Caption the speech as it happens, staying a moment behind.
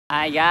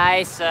Hi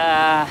guys,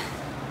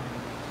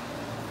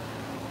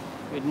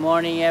 good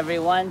morning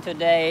everyone.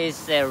 Today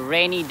is a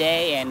rainy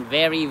day and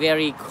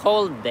very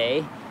cold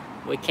day.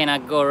 We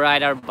cannot go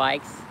ride our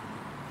bikes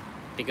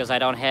because I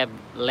don't have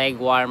leg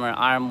warmer,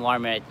 arm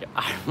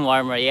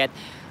warmer yet.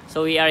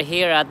 So we are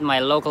here at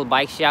my local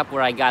bike shop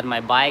where I got my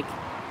bike,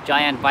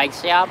 Giant Bike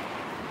Shop,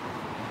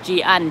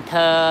 吉安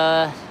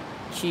特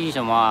区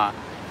什么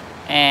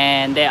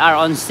and they are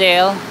on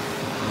sale.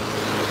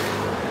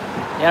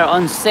 They're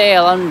on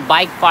sale on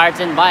bike parts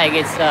and bike.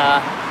 It's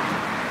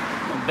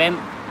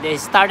they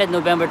started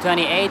November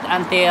 28th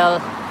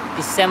until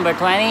December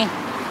 20,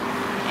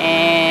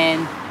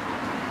 and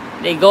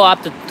they go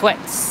up to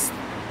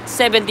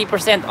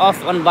 70%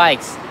 off on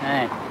bikes.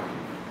 Right.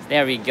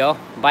 There we go,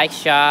 bike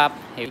shop.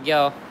 Here we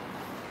go.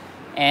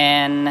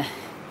 And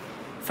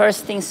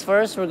first things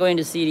first, we're going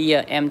to see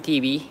the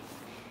MTB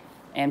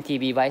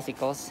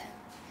bicycles.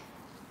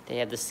 They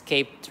have the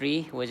Scape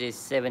 3, which is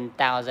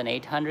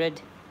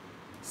 7,800.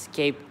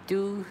 Scape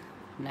 2,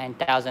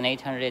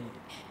 9,800.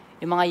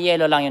 Yung mga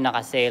yellow lang yung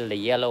naka-sale. The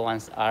yellow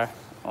ones are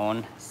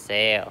on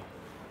sale.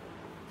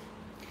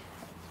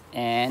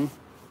 And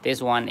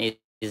this one is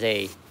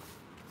a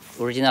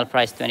original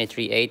price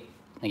 23,800,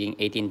 naging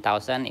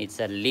 18,000. It's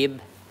a lib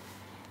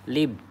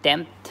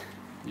temp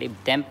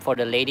for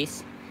the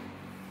ladies.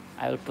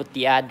 I will put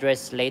the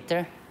address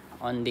later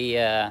on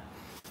the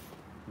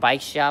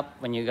bike shop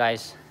when you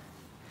guys,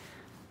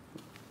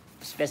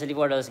 especially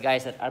for those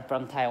guys that are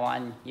from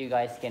Taiwan, you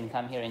guys can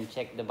come here and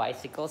check the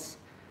bicycles.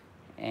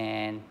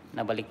 And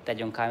nabaliktad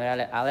yung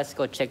camera. Let's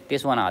go check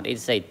this one out.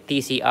 It's a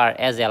TCR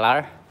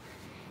SLR.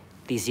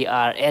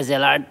 TCR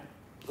SLR,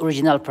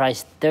 original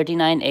price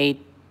 39,800,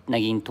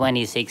 naging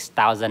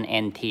 26,000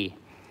 NT.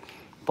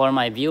 For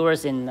my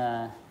viewers in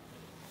the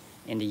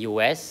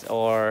US,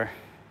 or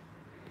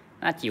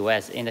not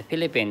US, in the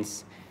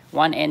Philippines,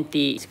 1 NT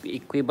is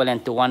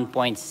equivalent to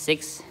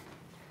 1.6.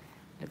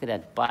 Look at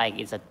that bike.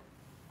 It's a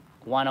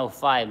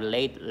 105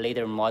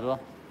 later model.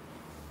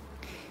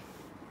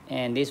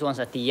 And this one's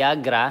a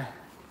Tiagra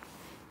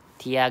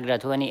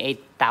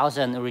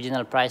 28,000,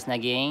 original price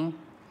naging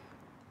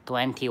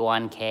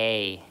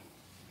 21K.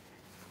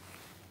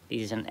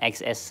 This is an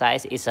XS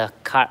size. It's a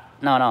car,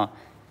 no,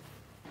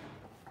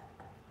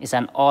 it's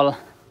an all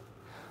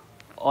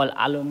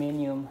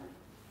aluminum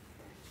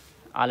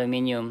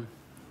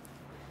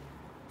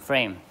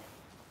frame.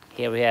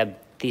 Here we have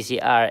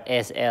TCR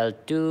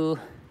SL2,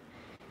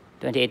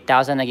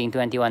 28,000 naging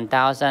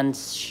 21,000.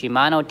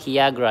 Shimano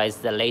Tiagra is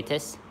the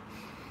latest.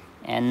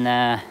 And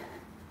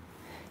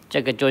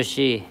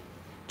Chagajoshi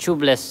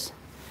tubeless.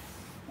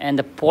 And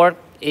the fork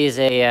is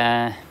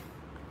a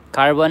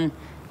carbon,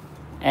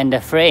 and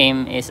the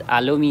frame is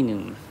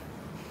aluminum.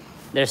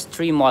 There's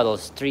 3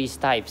 models, 3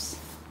 types.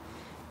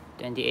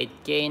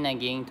 28K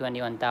naging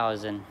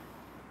 21,000.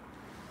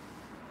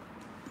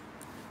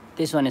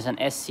 This one is an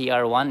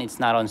SCR1. It's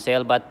not on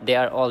sale, but they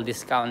are all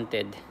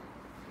discounted.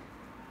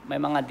 May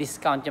mga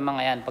discount yung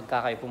mga yan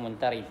pagka kayo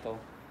pumunta rito.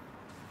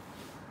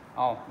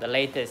 Oh, the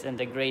latest and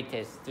the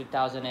greatest,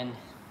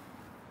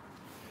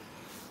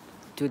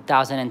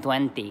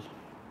 2020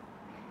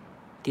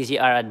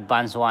 TCR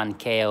Advanced 1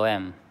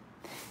 KOM,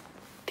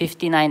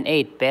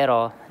 59,800,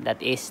 pero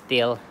that is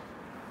still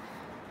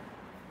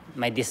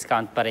may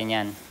discount pa rin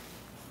yan.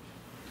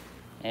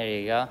 There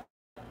you go.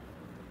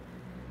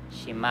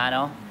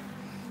 Shimano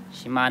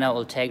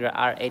Ultegra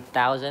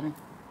R8000.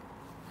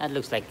 That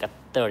looks like a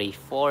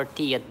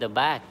 3040 at the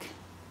back,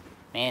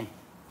 man.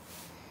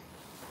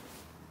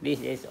 This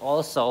is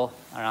also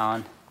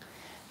around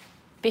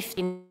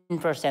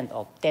 15%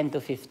 off, 10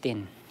 to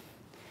 15.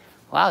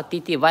 Wow,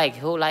 TT bike.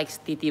 Who likes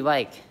TT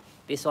bike?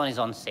 This one is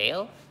on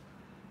sale.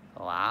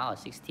 Wow,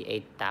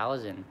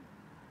 68,000.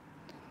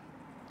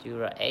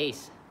 Dura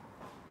Ace.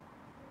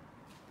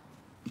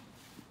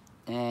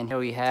 And here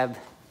we have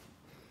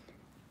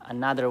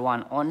another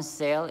one on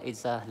sale.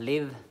 It's a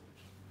Live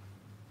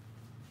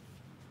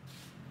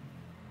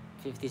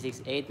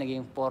 56.8,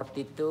 naging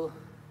 42.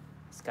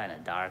 It's kind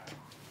of dark.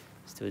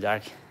 It's too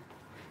dark.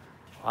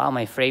 Wow,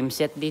 my frame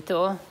set dito.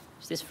 Oh.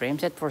 Is this frame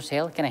set for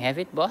sale? Can I have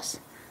it, boss?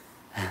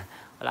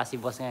 Wala si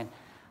boss ngayon.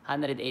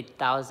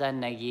 108,000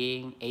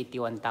 naging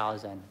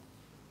 81,000.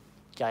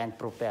 Giant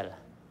Propel.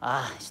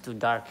 Ah, it's too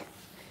dark.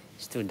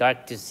 It's too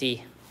dark to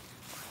see.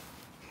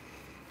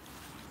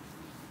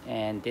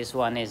 And this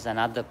one is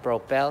another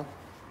Propel.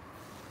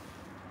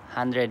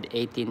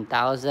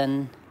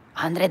 118,000.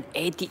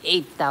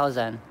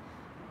 188,000.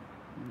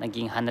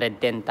 Naging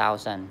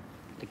 110,000.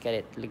 Look at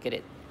it. Look at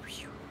it.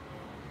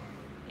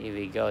 Here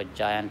we go,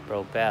 Giant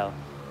Propel.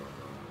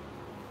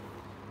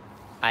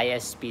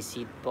 ISP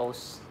seat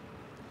post.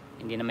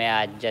 Hindi na may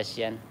adjust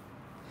yan.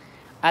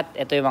 At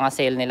ito yung mga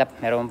sale nila.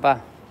 Meron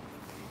pa.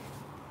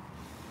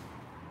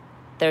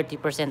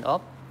 30%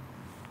 off.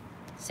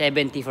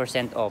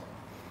 70% off.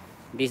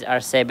 These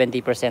are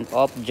 70%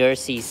 off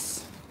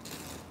jerseys.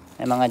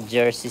 May mga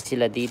jerseys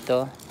sila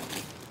dito.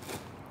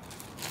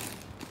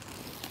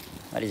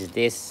 What is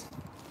this?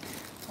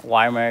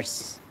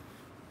 Warmers.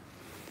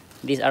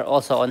 These are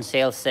also on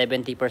sale,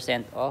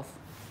 70% off.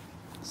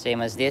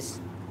 Same as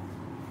this.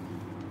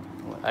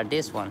 What are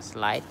these ones?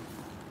 Light.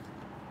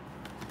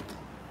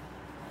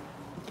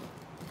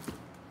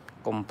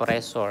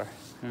 Compressor.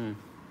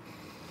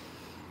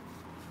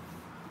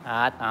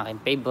 At aking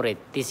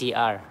favorite,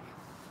 TCR.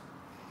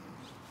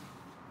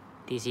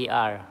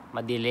 TCR,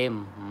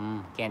 madilim.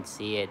 Can't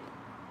see it.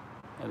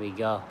 There we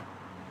go.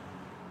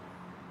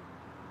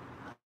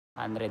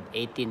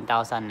 118,000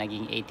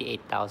 naging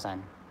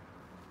 88,000.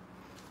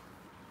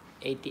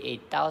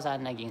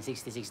 88,000 naging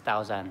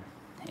 66,000.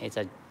 It's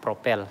a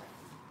Propel.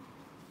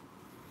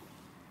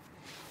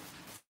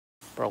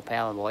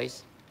 Propel,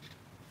 boys.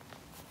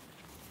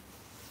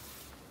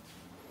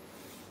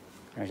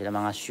 Meron sila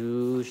mga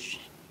shoes.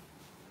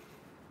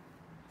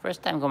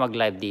 First time ko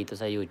mag-live dito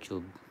sa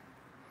YouTube.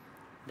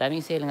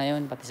 Daming sale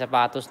ngayon, pati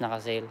sapatos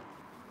naka-sale.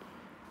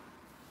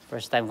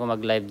 First time ko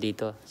mag-live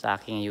dito sa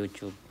aking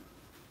YouTube.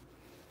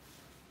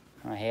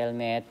 Mga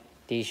helmet,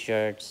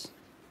 t-shirts.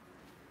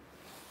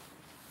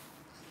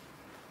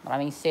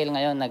 Maraming sale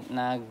ngayon,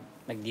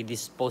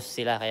 nagdi-dispose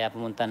sila, kaya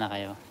pumunta na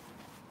kayo.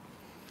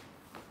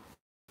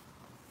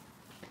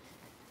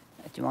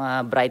 At yung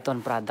mga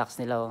Brighton products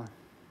nila,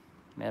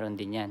 meron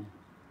din yan.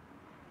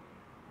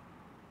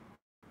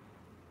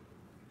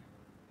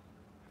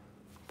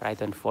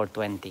 Brighton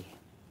 420.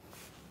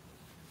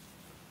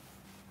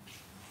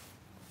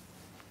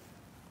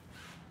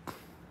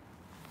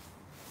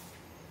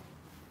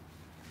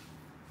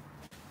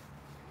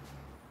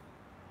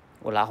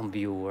 Wala akong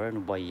viewer.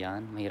 Ano ba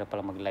yan? Mahirap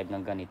pala mag-live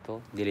ng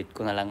ganito. Delete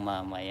ko na lang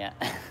mamaya.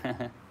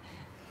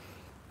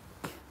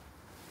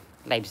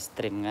 Live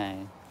stream nga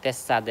eh.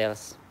 Test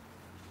saddles.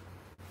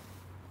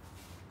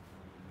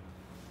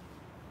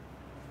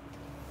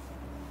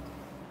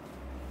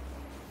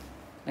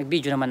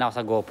 Nag-video naman ako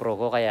sa GoPro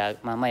ko, kaya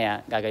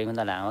mamaya gagawin ko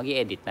na lang.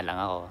 Mag-i-edit na lang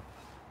ako.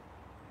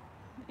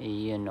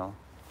 Iyon o.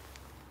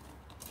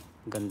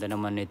 Ganda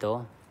naman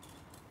nito.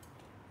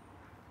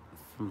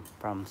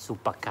 From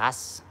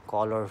Supakas.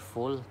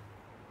 Colorful.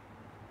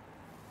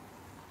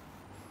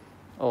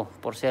 Oh,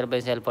 for sale ba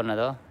yung cellphone na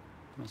to?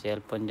 May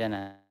cellphone dyan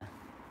ah.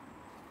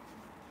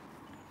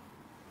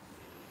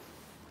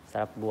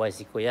 Sarap buhay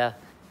si Kuya.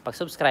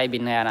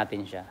 Pag-subscribein na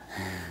natin siya.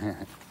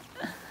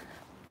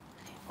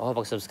 Oh,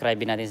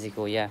 pag-subscribein natin si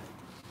Kuya.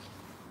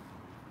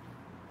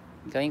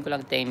 Gawin ko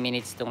lang 10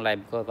 minutes itong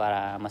live ko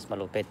para mas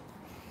malupit.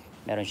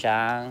 Meron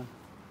siyang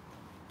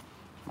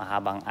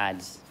mahabang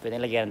ads. Pwede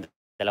lagyan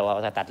dalawa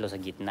o tatlo sa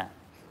gitna.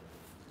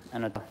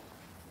 Ano to?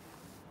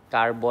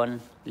 Carbon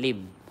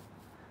lib.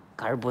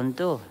 Carbon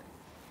to.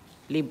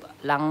 Lib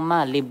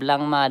langma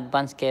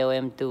advanced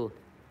KOM2.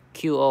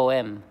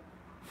 QOM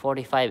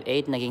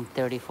 45.8 naging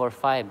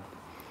 34.5.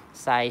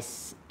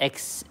 Size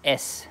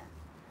XS.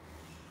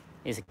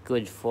 Is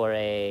good for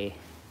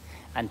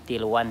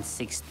until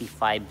 165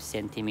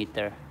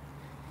 centimeter.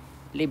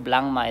 Lib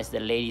Langma is the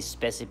ladies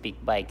specific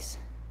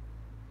bikes.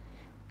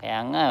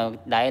 Kaya nga,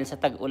 dahil sa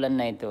tag-ulan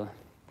na ito,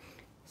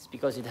 it's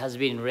because it has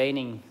been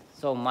raining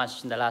so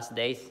much in the last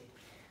days.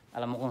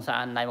 Alam mo kung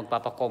saan tayo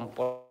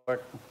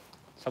magpapa-comfort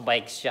sa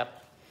bike shop.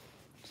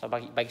 Sa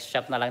bike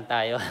shop na lang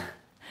tayo.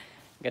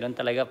 Ganun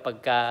talaga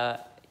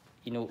pagka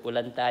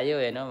inuulan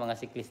tayo no? Mga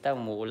siklista,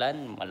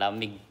 umuulan,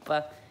 malamig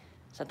pa.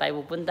 Sa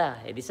tayo pupunta?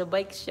 Eh di sa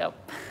bike shop.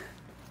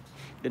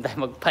 Doon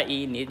tayo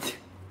magpainit.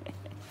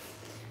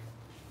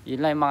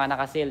 Yun lang yung mga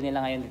nakasale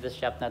nila ngayon dito sa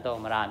shop na to.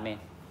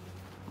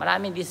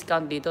 Maraming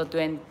discount dito.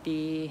 15%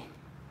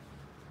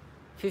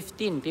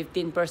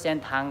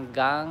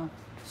 hanggang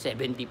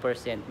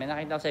 70%. May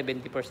nakita ko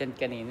 70%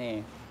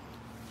 kanina eh.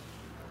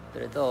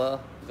 Pero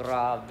ito,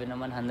 grabe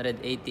naman.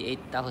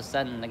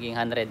 188,000 naging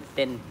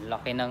 110.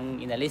 Laki ng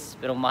inalis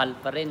pero mahal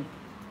pa rin.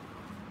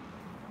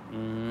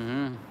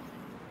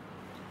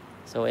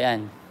 So,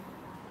 ayan.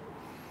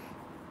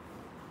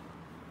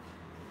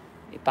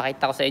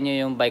 Ipakita ko sa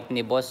inyo yung bike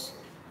ni Boss.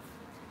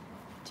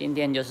 今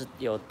天就是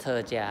有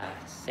特价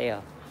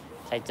sale.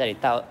 在这里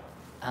到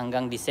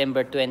hanggang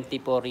December 20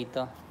 po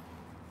rito.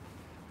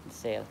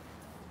 Sale.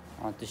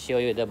 I want to show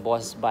you the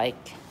Boss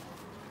bike.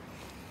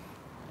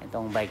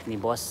 Itong bike ni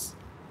Boss.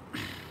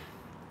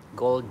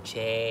 Gold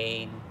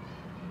chain.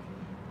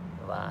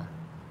 Diba?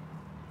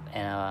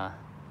 And a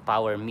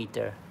power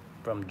meter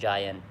from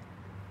Giant.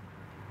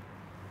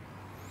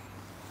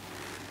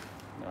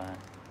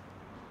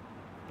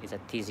 It's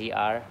a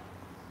TCR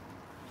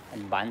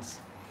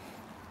Advanced.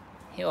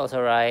 He also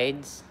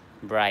rides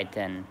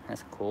Brighton.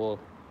 That's cool.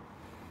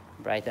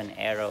 Brighton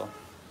Aero.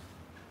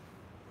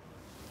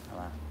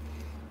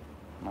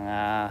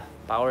 Mga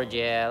power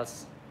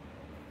gels.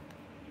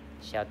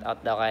 Shout out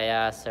daw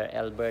kaya Sir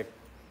Albert.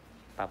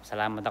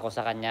 Papasalamat ako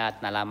sa kanya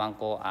at nalaman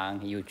ko ang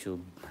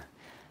YouTube.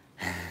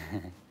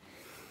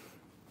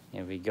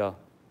 Here we go.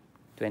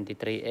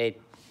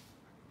 23.8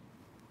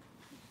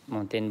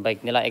 mountain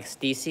bike nila,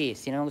 XTC.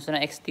 Sino gusto na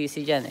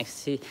XTC dyan?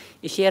 XTC.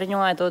 I-share nyo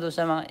nga ito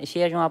sa mga,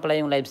 i-share nyo nga pala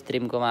yung live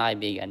stream ko mga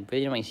kaibigan.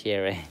 Pwede nyo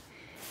i-share eh.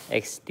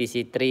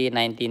 XTC 3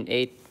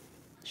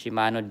 19.8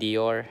 Shimano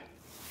Dior.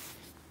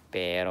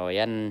 Pero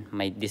yan,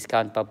 may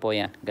discount pa po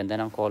yan. Ganda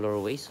ng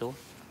colorways oh.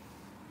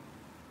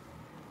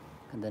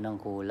 Ganda ng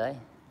kulay.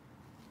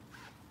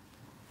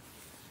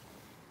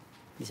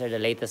 These are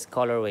the latest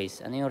colorways.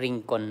 Ano yung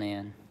Rincon na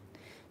yan?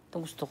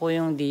 Ito gusto ko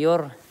yung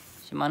Dior.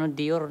 Shimano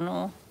Dior,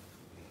 no?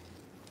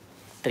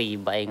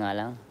 3x nga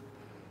lang.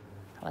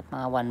 Dapat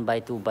mga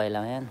 1x, 2x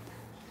lang yan.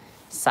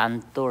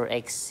 Santur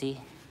XC.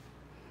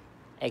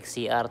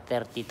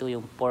 XCR32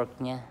 yung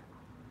pork niya.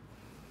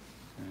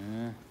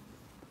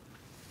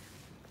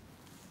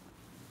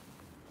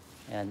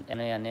 Yan,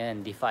 ano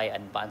yan? Defy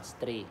Advanced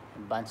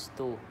 3, Advanced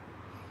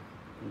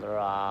 2.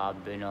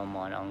 Grabe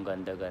naman, ang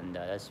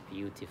ganda-ganda. That's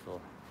beautiful.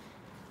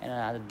 And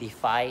another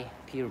Defy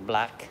Pure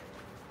Black.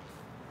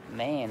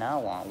 Man, I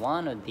want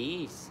one of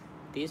these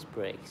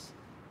brakes.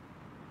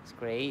 It's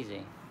crazy.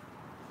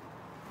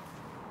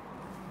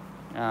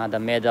 The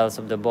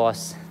medals of the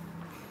boss.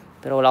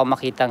 Pero wala akong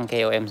makitang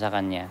KOM sa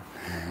kanya.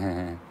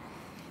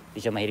 Hindi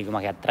siya mahilig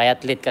umakyat.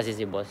 Triathlete kasi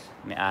si boss.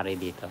 May-ari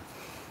dito.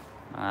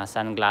 Mga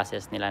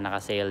sunglasses nila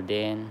naka-sale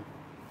din.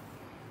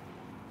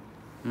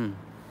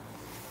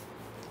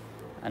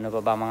 Ano pa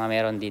ba mga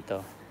meron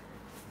dito?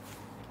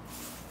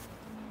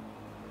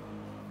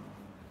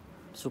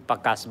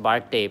 Supakas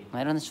bar tape.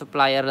 Mayroon na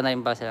supplier na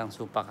rin ba silang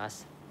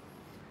Supakas?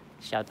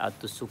 Shout out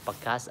to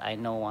Supakas. I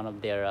know one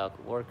of their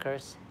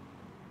workers.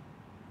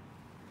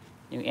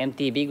 Yung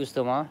MTB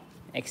gusto mo?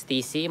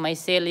 XTC, may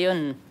sale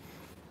yun.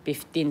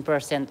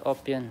 15%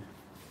 off yun.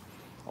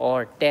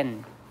 Or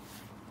 10.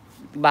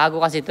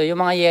 Bago kasi ito.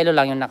 Yung mga yellow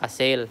lang yung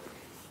naka-sale.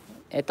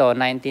 Ito,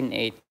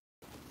 19.8.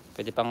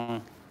 Pwede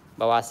pang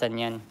bawasan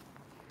yan.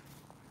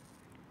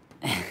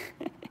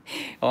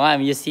 O nga,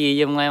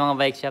 museum nga yung mga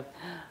bike shop.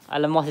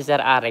 Alam mo si Sir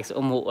Arex,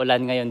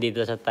 umuulan ngayon dito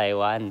sa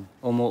Taiwan.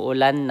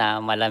 Umuulan na,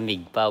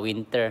 malamig pa,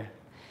 winter.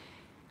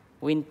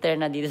 Winter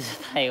na dito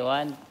sa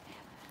Taiwan.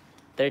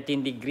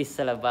 13 degrees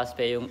sa labas,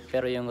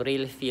 pero yung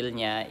real feel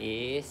niya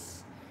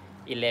is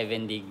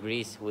 11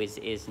 degrees, which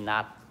is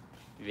not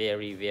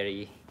very,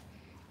 very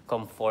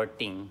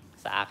comforting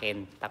sa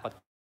akin. Takot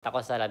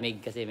ako sa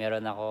lamig kasi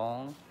meron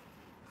akong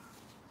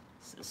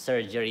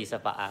surgery sa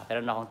paa.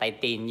 Meron akong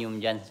titanium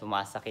dyan,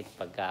 sumasakit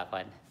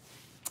pagkakuan.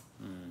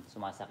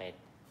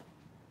 Sumasakit.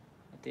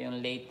 Ito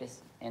yung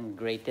latest and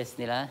greatest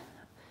nila.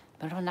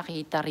 Pero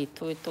nakita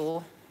rito,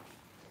 ito.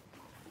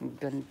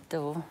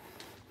 Ganito.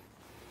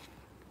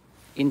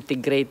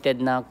 Integrated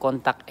na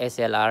contact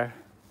SLR.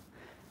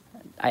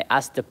 I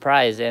asked the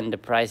price and the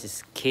price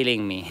is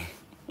killing me.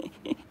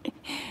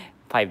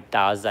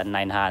 5,900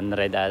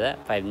 ata,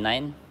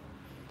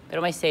 5,900.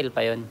 Pero may sale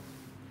pa yun.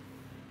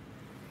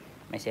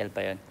 May sale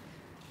pa yun.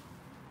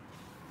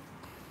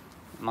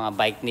 Mga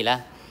bike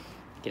nila,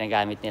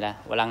 ginagamit nila.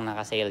 Walang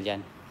naka-sale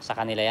dyan. Sa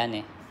kanila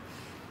yan eh.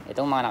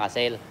 Itong mga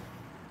naka-sale.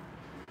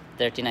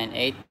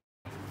 39.8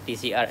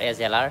 TCR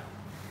SLR.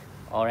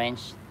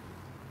 Orange.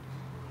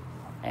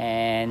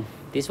 And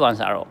these ones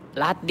are,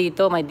 lahat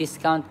dito may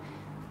discount.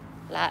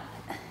 Lahat.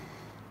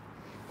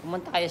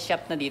 Pumunta kayo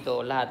shop na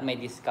dito, lahat may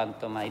discount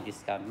to, may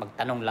discount.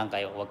 Magtanong lang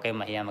kayo, huwag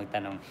kayong mahiya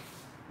magtanong.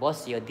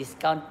 Boss, yung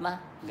discount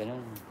ma?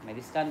 Ganun. May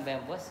discount ba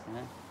yung boss?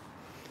 Ganun.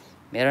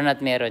 Meron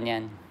at meron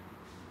yan.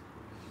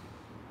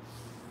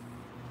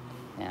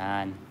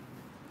 Yan.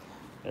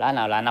 Wala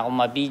na akong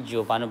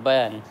ma-video. Paano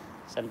ba yan?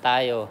 Saan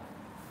tayo?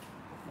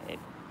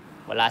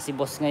 Wala si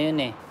boss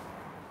ngayon eh.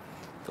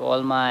 To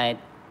all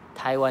my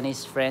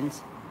Taiwanese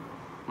friends,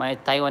 my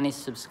Taiwanese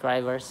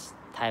subscribers,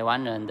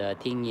 Taiwan人的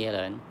听友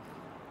人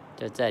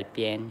就在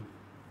边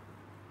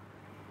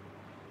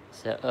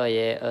12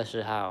月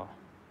20号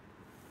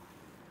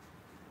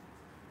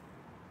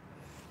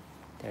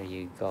There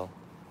you go.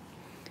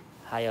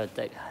 还有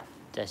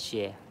这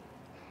些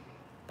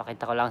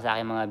pakita ko lang sa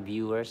aking mga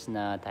viewers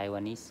na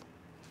Taiwanese.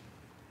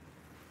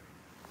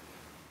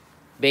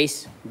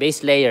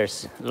 Base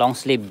layers, long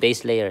sleeve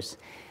base layers.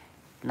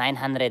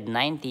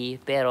 990,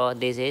 pero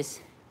this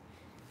is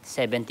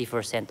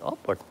 70% off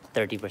or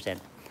 30%.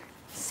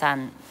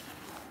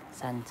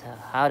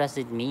 How does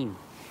it mean?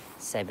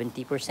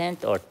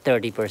 70% or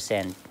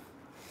 30%?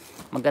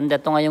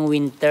 Maganda to ngayong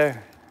winter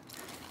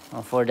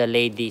for the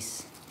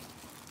ladies.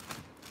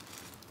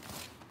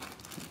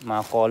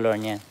 Mga color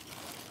niya.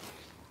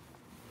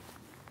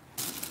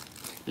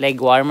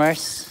 Leg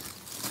warmers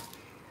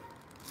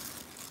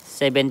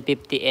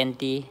 750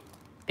 NT,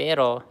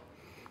 pero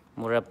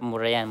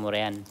mura yan.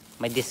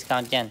 May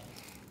discount yan.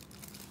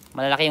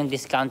 Malaki yung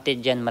discounted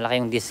dyan. Malaki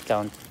yung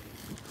discount.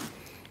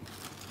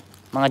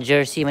 Mga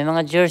jersey. May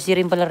mga jersey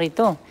rin pala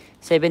rito.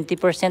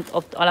 70%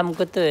 off. Alam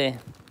ko to eh.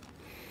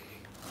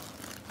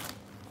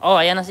 Oh,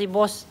 ayan na si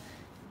boss.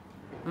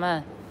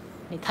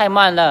 Ni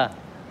Taiwan la.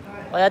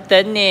 我要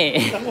等你。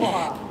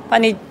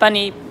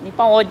你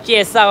帮我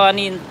介绍啊，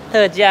你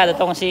特价的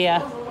东西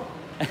啊。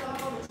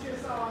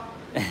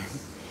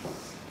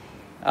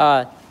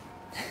啊。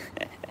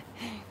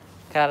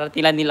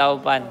Kararating lang nila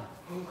upan.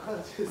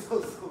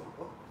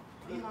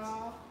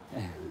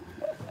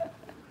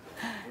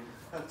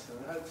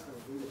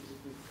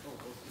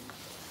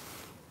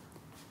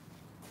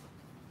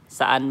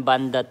 Saan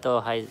banda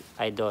to,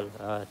 idol?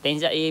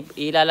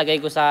 Ilalagay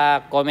ko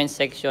sa comment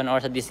section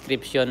or sa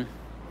description.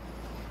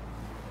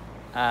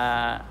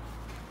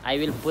 I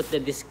will put the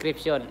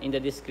description in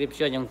the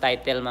description yung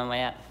title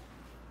mamaya.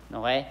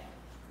 Okay?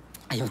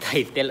 Ay, yung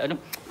title, ano?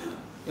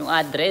 Yung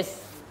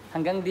address.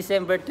 Hanggang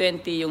December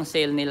 20 yung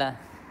sale nila.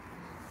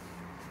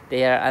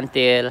 They are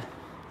until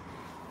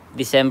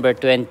December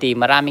 20.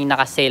 Maraming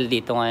naka-sale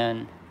dito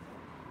ngayon.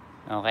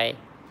 Okay?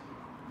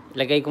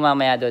 Lagay ko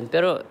mamaya doon.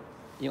 Pero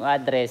yung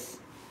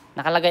address,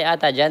 nakalagay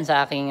ata dyan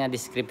sa aking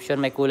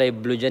description. May kulay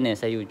blue dyan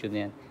sa YouTube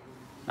yan.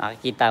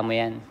 Makikita mo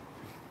yan.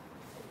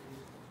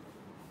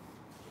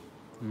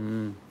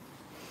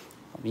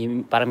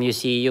 Para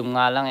museum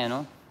nga lang yan,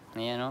 no?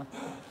 Ayan, no?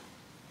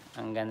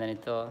 Ang ganda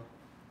nito.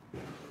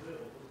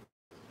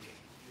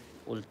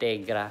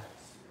 Ultegra.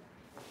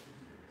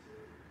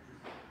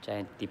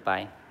 Giant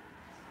tipay.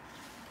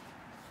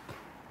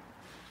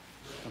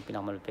 Ang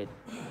pinakamalupit.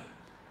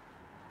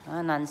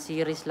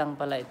 Non-series lang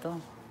pala ito.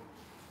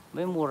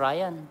 May mura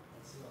yan.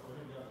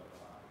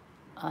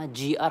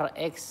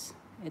 GRX.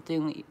 Ito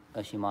yung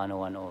Shimano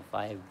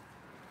 105.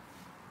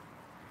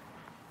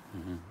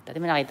 Dati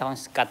may nakita akong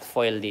Scott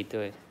foil dito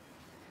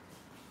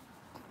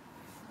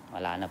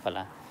Wala na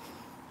pala.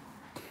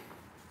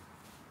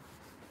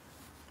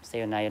 Basta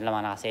yun na, yun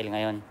lang naka-sale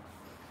ngayon.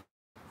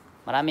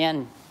 Marami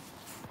yan.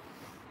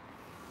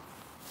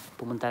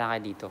 Pumunta na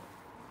kayo dito.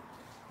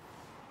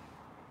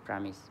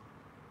 Promise.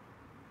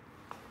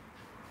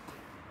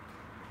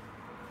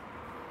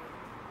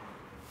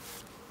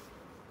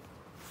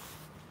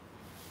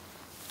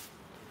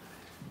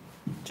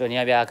 So 你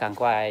要不要赶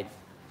快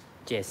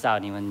介绍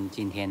你们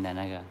今天的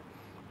那个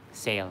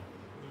sale？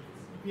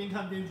 边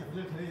看边讲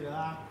就可以了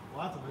啊！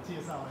我要怎么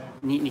介绍呢？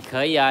你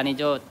可以啊，你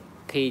就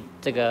可以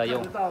这个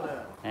用。看得到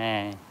的。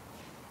哎，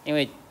因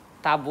为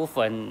大部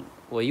分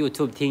我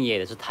YouTube 听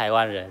也是台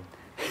湾人。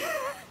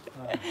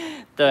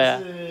对啊。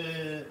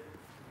是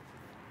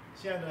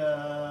现在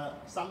的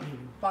商品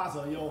8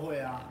折优惠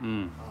啊。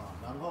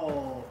然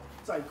后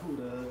再酷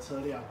的车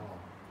辆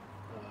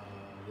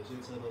有些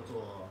车都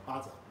做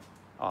8折。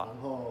然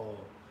后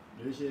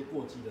有一些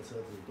过季的车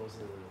子都是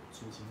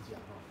出清价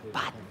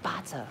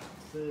8折。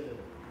是。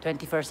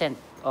20%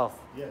 off.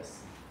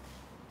 Yes.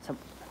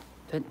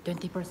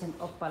 20%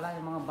 off pala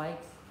yung mga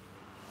bikes.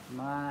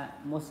 Mga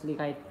mostly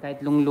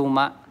kahit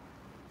luma,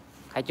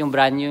 kahit yung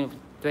brand new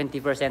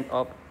 20%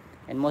 off.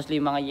 And mostly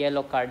mga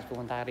yellow cards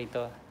pupunta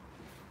rito.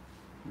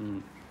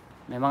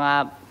 May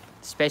mga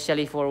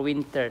especially for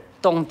winter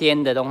冬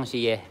天的东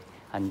西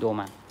很多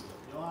嘛。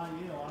有啊，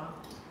也有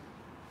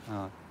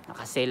啊。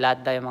Naka-sale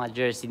lahat daw yung mga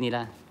jersey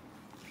nila.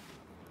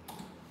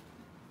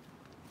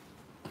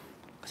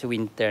 Kasi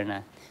winter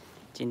na.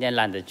 今天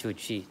懒得出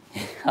去，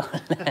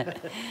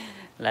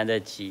懒得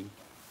骑。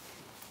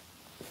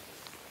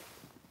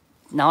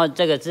然後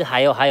這個是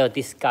還有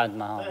discount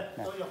嘛？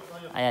都有。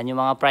Ayan, yung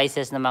mga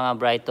prices ng mga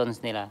Brightons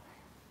nila.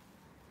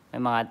 May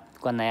mga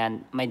kuwan na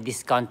yan. May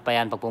discount pa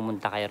yan pag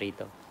pumunta kayo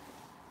rito.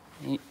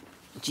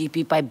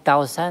 GP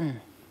 5,000.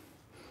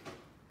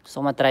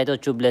 So matry ito,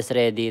 tubeless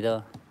ready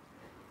ito.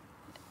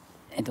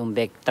 Itong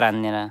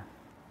Vectran nila.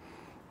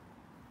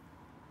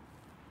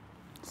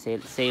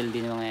 Sale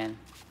din mga yan.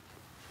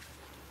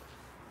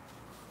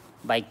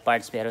 Bike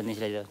parts, pero din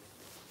sila dito.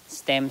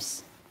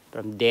 Stems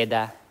from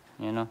Deda,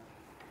 you know.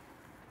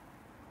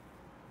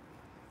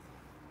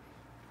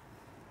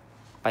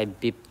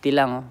 550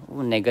 lang.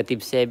 Negative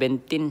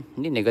 17.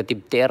 Hindi,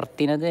 negative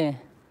 30 na din.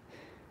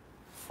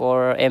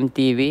 For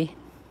MTV.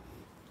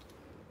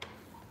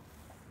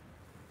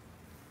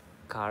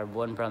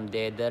 Carbon from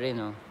Deda rin,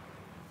 oh.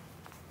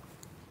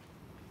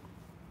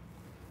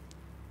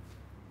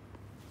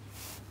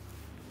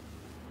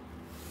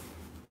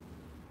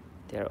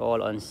 They're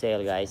all on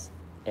sale, guys.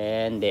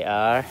 And they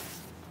are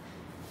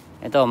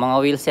ito,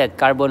 mga wheelset,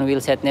 carbon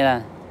wheelset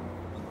nila.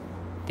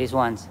 These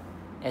ones,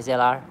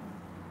 SLR.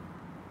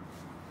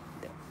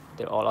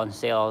 They're all on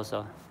sale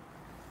also.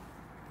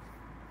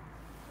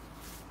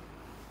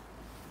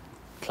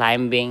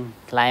 Climbing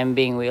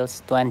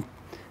wheels, 20.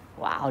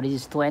 Wow,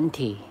 this is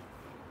 20.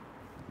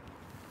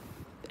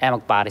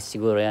 Magpares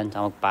siguro yan.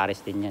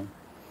 Magpares din yan.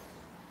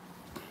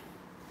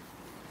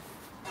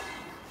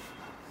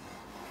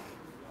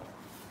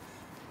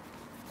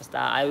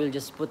 I will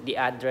just put the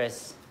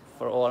address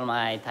for all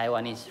my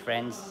Taiwanese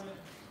friends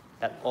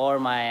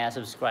or my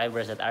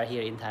subscribers that are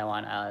here in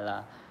Taiwan.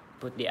 I'll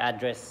put the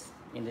address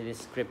in the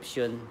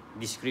description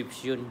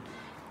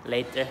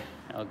later.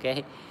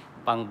 Okay?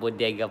 Pang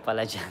bodega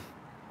pala dyan.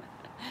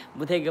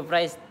 Bodega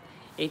price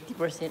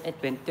 80% at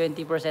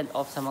 20%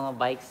 off sa mga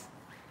bikes.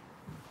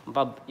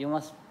 Yung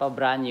mas pa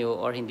brand new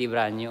or hindi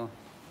brand new.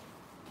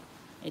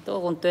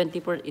 Ito kung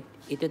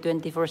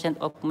 20%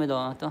 off mo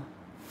ito.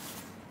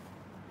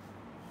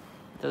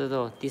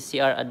 Ito,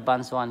 TCR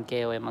Advance 1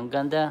 KOM. Ang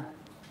ganda.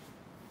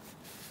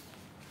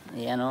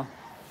 Ayan,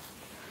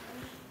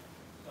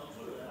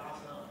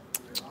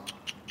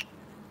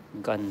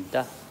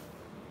 Ganda.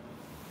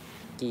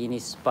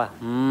 Kinis pa.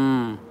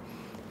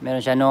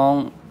 Meron siya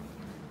nung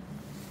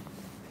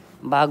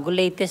bago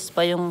latest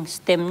pa yung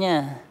stem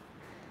niya.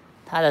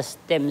 Tada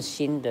stem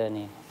shinder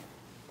ni.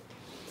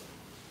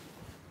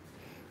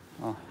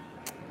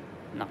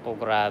 Naku,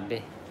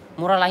 grabe.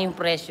 Mura lang yung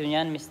presyo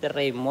niyan, Mr.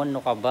 Raymond.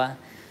 No ka ba?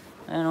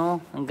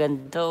 Ang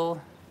ganda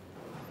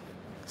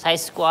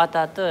Size ko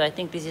ata to. I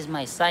think this is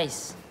my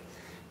size.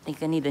 I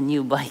think I need a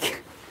new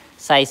bike.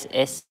 Size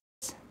S.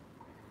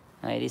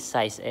 It is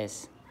size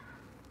S.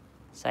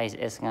 Size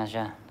S nga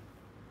siya.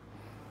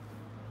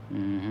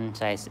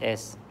 Size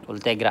S.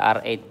 Ultegra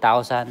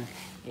R8000.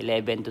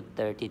 11 to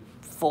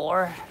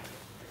 34.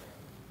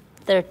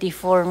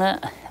 34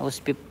 nga. It was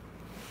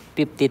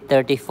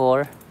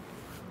 50-34.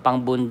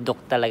 Pang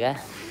bundok talaga.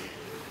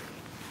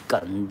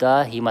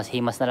 Ganda.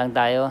 Himas-himas na lang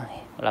tayo.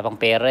 Wala pang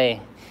pera eh.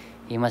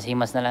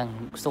 Himas-himas na lang.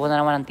 Gusto ko na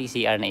naman ng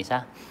TCR na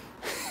isa.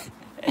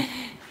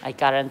 I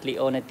currently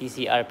own a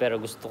TCR pero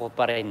gusto ko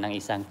pa rin ng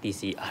isang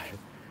TCR.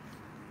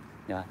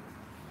 Diba?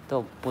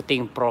 Ito,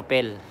 puting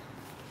propel.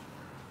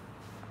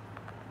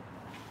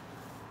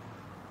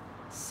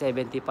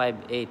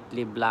 75.8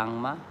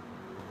 Liblangma.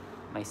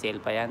 May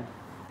sale pa yan.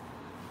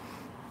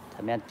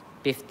 Sabi yan,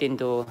 15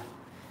 to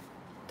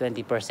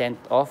 20%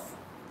 off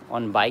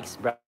on bikes,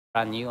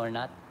 brand new or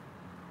not.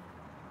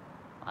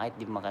 Ay,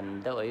 di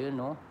maganda. Ayun,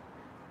 no?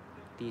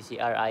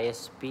 TCR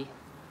ISP.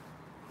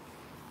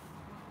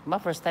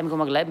 First time ko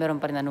mag-live,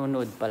 meron pa rin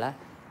nanonood pala.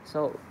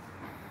 So,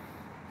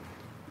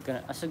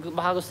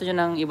 baka gusto nyo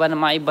ng iba na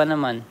maiba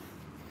naman.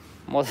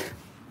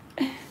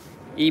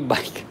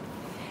 E-bike.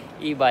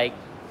 E-bike.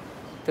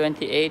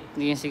 28,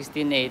 naging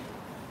 16.8.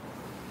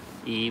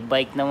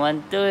 E-bike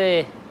naman to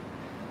eh.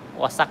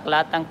 Wasak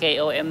lahat ang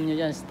KOM nyo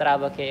dyan.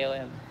 Strava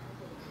KOM.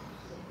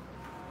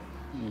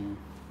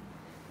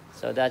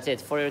 So that's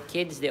it. For your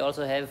kids, they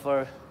also have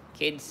for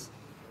kids.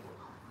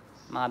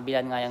 Mga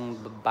bilan nga yung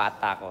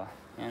bata ko.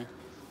 Yan.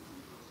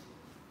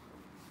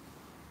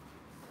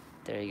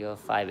 There you go.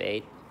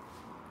 5.8.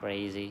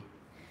 Crazy.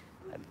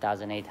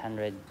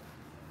 5,800.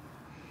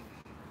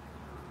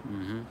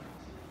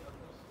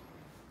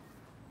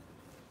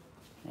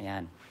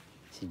 Ayan.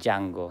 Si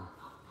Django.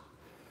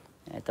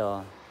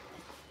 Ito.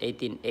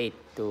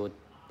 18.8 to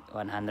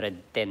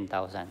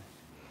 110,000.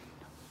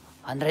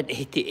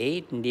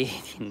 188? Hindi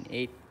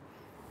 18.8.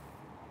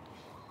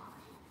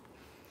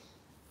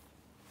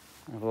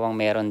 Ano bang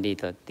meron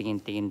dito?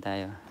 Tingin-tingin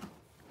tayo.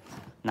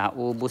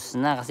 Naubos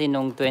na kasi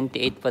nung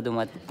 28 pa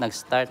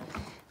nag-start.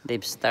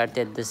 They've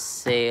started the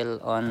sale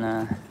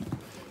on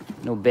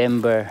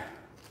November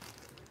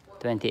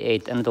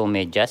 28. Ano to?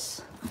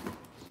 Medyas?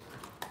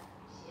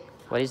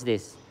 What is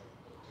this?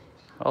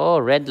 Oh,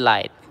 red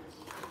light.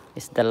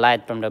 It's the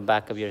light from the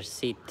back of your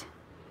seat.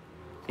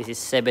 This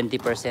is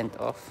 70%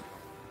 off.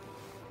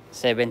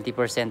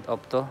 70%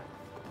 off to.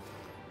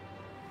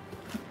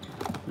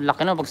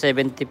 Laki na pag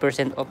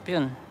 70% off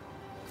yun.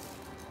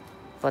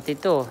 Pati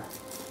ito.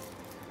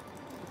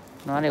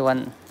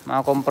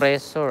 Mga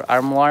compressor,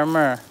 arm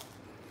warmer.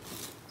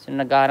 So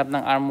naghahanap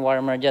ng arm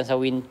warmer dyan sa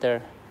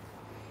winter.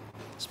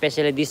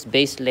 Especially this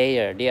base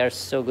layer. They are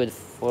so good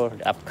for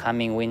the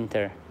upcoming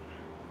winter.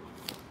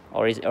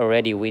 Or is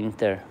already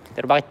winter.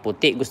 Pero bakit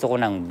puti? Gusto ko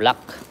ng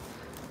black.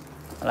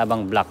 Wala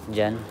bang black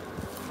dyan?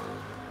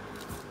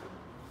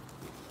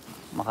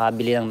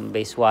 Makabili ng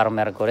base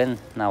warmer ko rin.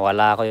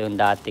 Nawala ko yung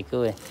dati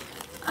ko eh.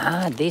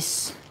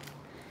 This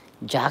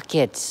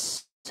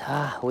jackets.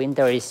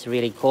 Winter is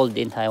really cold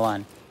in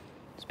Taiwan.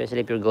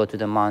 Especially if you go to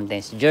the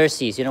mountains.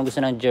 Jersey. Sino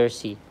gusto ng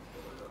jersey?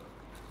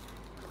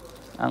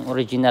 Ang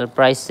original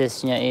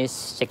prices niya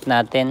is, check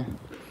natin,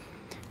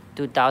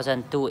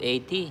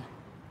 2,280.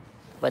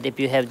 But if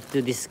you have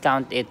to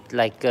discount it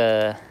like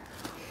 70%,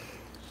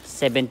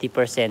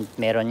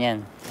 meron yan.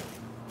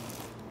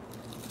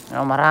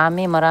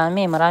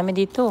 Marami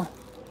dito.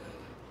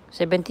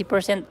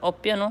 70% off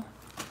yan, oh.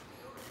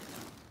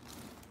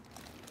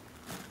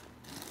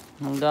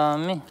 Ang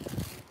dami.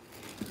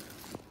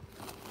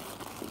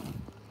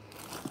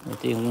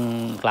 Ito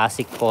yung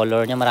classic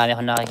color niya. Marami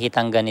akong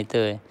nakikitang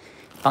ganito eh.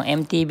 Pang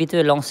MTB to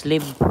eh, long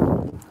sleeve.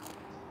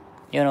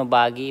 Yun o,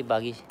 baggy.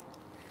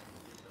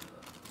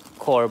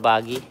 Core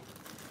baggy.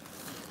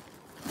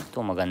 Ito,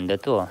 maganda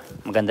to.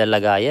 Maganda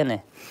lagayan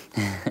eh.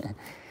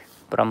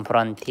 From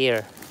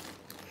Frontier.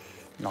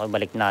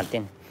 Balik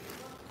natin.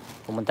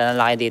 Pumunta na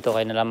lang kayo dito.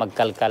 Kayo na lang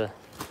magkalkal.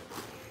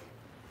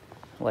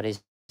 What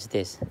is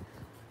this?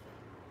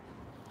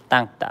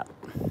 Tank top.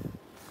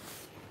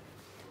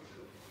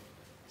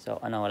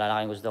 So, wala lang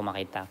kayong gusto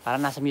makita. Para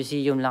nasa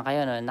museum lang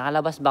kayo, no?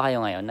 Nakalabas ba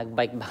kayo ngayon?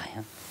 Nagbike ba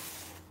kayo?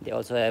 They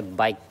also have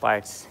bike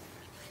parts.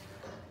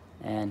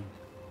 And,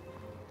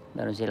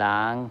 meron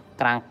silang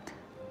crank.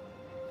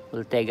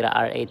 Ultegra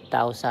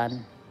R8000.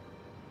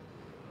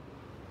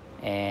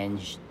 And,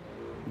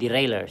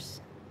 deraillers.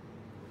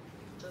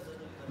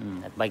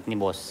 At bike ni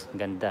boss.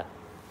 Ganda.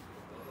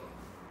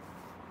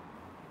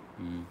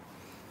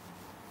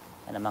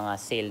 Ano mga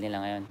sale nila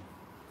ngayon.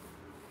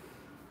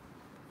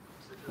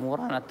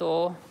 Mura na to,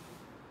 oh.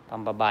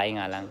 Pambabae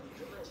nga lang.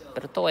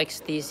 Pero to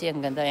XTC,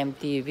 ang ganda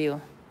MTV, oh.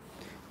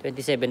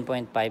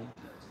 27.5.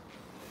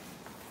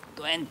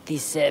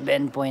 27.5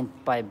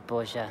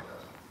 po siya.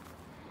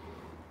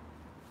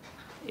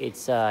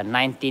 It's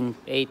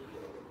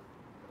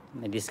 19.8.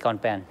 May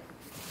discount pa yan.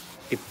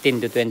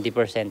 15 to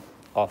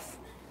 20% off.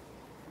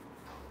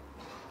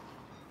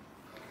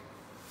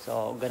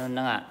 So, ganun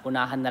na nga.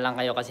 Unahan na lang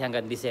kayo kasi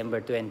hanggang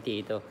December 20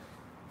 ito.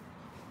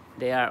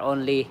 They are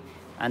only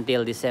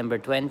until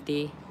December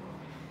 20.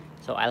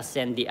 So I'll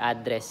send the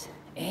address.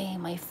 Eh,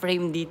 may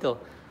frame dito.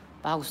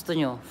 Baka gusto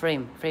nyo,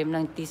 frame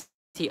ng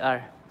TCR.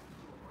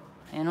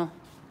 Ayan o.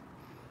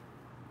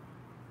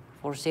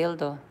 For sale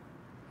to.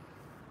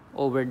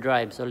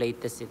 Overdrive, so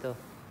latest ito.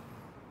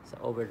 So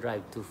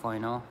Overdrive 2.0.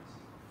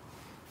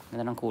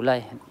 Ganda ng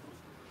kulay.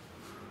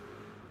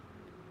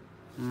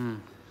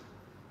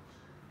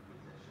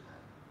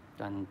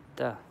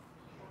 Ganda.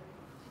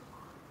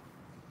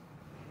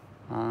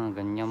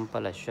 Ganyan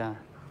pala siya.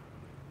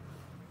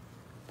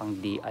 Pang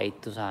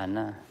DI2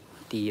 sana.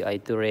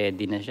 DI2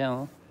 ready na siya,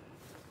 oh.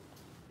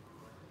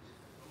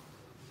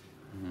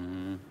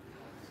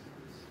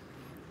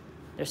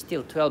 There's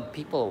still 12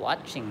 people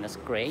watching. That's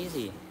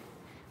crazy.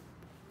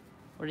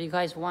 Or do you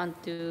guys want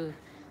to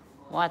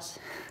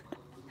watch?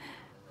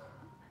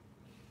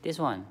 This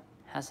one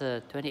has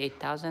a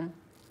 28,000.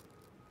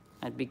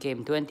 It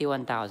became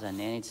 21,000,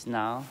 and it's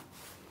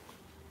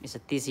a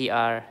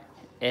TCR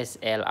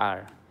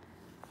SLR.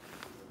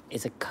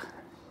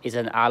 It's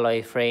an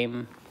alloy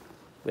frame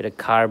with a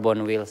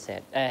carbon wheel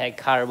set.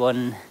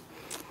 Carbon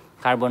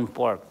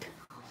fork.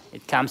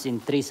 It comes in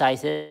 3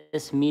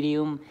 sizes: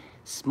 medium,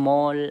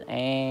 small,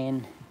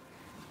 and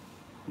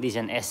this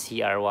is an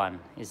SCR1.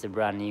 It's a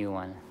brand new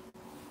one.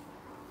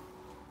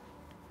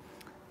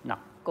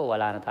 Nako,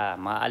 wala na tayo.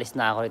 Maalis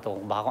na ako nito.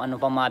 Baka kung ano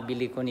pa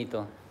mabili ko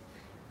nito.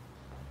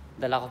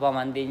 Dala ko pa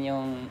man din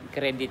yung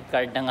credit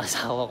card ng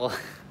asawa ko.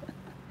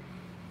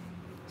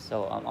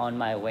 So I'm on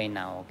my way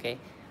now, okay?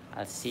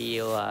 I'll see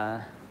you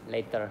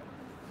later.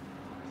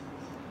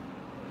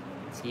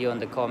 See you on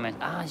the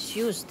comments.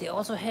 Shoes. They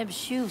also have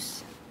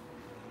shoes.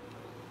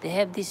 They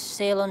have this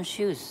sale on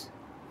shoes.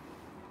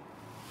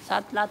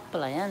 Sa Atlat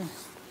pala yan.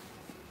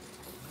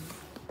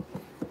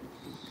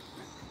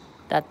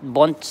 That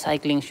Bond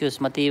cycling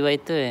shoes, matibay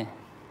ito eh.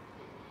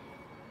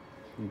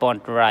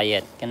 Bond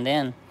Riot. And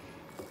then,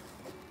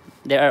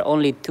 there are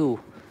only 2.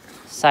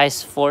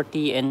 Size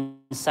 40 and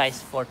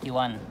size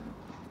 41.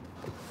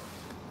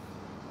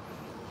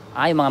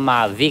 Mga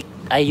Mavic.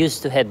 I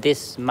used to have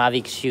this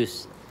Mavic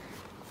shoes.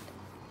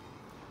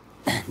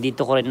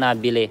 Dito ko rin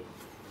nabili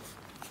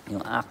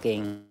yung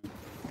aking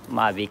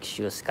Mavic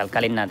shoes.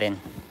 Kalkalin natin.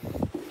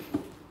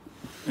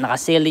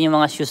 Nakasale din yung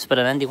mga shoes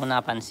pero hindi ko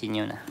napansin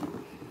yun.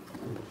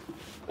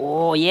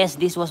 Oh yes,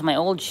 this was my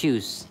old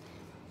shoes.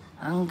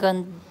 Ang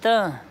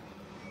ganda.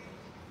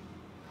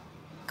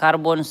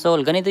 Carbon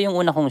sole. Ganito yung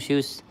una kong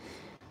shoes.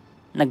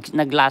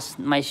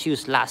 My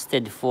shoes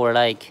lasted for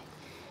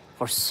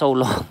so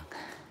long.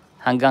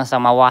 Hanggang sa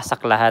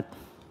mawasak lahat.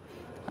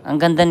 Ang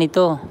ganda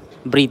nito.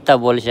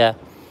 Breathable siya.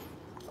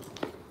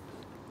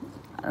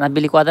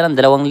 Nabili ko ata lang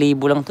 2,000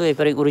 lang to eh.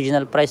 Pero yung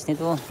original price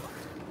nito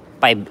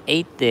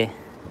 5,800 eh.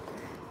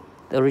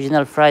 The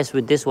original price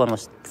with this one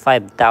was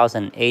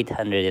 5,800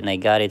 and I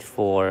got it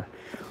for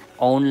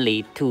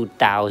only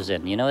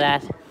 2,000. You know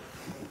that?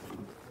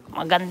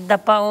 Maganda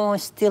pa oh.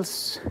 Still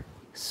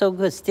so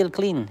good. Still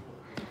clean.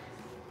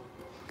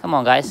 Come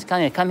on guys.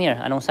 Come here.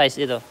 Anong size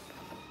ito?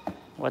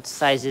 What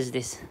size is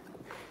this?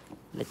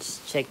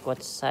 Let's check what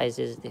size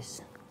is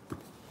this.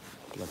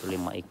 Hindi ko tuloy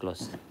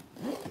ma-close.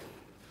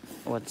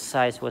 What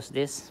size was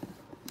this?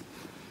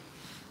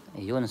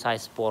 Ayun,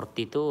 size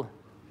 42.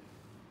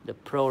 The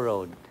Pro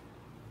Road.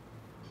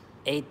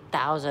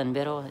 8,000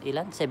 pero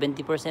ilan?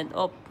 70%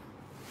 off.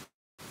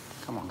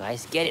 Come on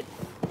guys, get it.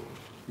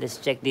 Let's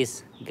check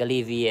this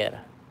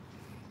Galivier.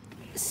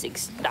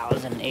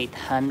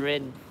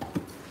 6,800.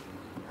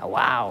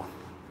 Wow.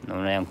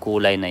 Ano na yung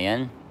kulay na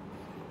yan?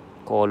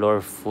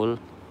 Colorful.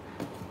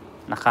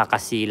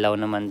 Nakakasilaw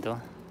naman to.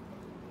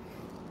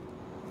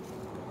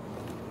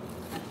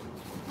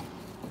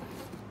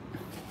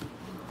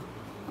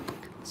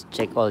 Let's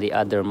check all the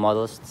other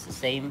models. It's the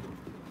same.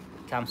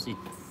 Comes with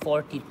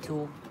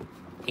 42,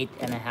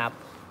 8.5,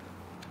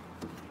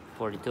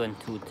 42 and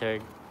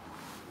 2/3.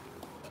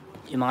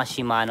 Yung mga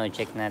Shimano,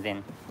 check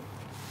natin.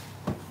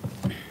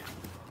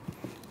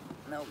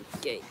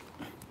 Okay.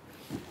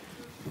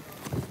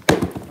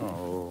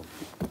 Oh.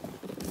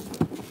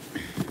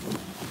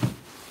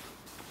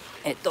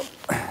 Ito.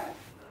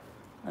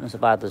 Anong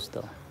sapatos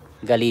to?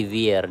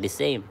 Galivier, the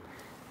same.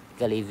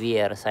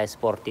 Galivier, size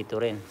 42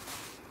 rin.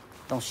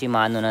 Itong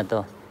Shimano na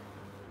to.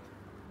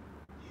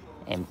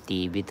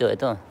 MTB to.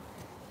 Ito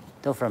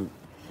from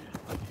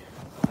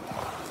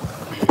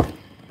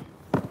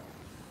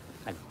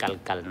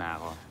nagkalkal na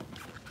ako.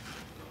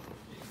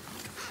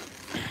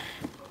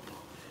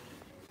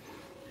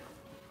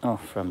 Oh,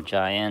 from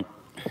Giant.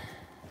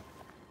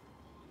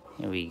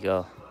 Here we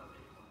go.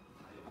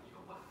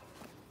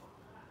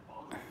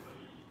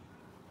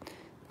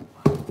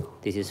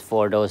 This is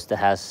for those that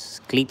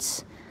has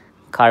cleats.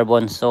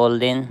 Carbon sole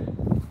din.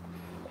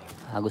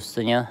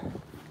 Gusto nyo?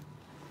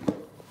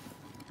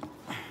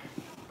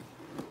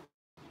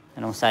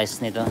 Anong size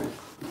nito?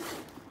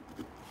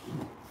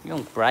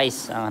 Yung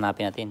price ang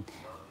hanapin natin.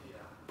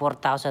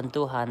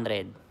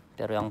 4,200.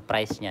 Pero yung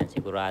price niyan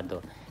sigurado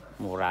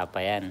mura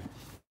pa yan.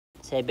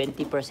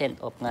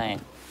 70% off nga eh.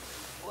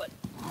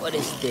 What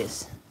is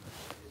this?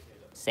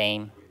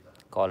 Same.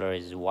 Color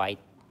is white.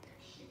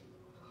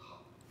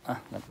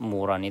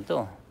 Mura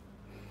nito.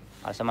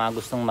 Sa mga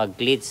gustong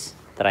mag-cleats,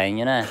 try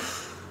nyo na.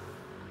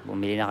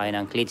 Bumili na kayo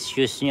ng cleats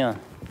shoes nyo.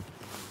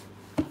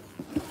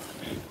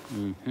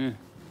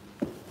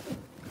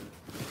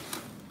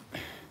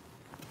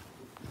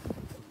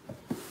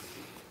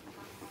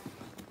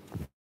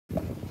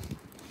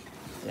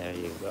 There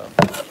you go.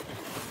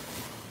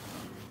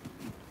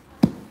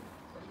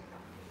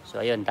 So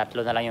ayun,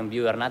 tatlo na lang yung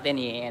viewer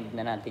natin. I-end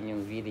na natin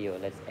yung video.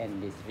 Let's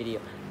end this video.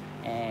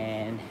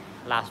 And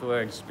last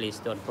words, please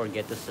don't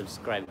forget to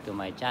subscribe to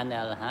my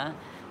channel, ha?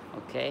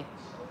 Okay?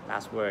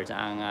 Last words,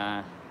 ang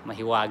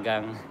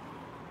mahiwagang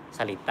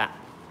salita.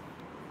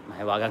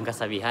 Mahiwagang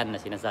kasabihan na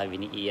sinasabi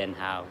ni Ian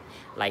Howe.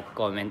 Like,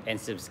 comment, and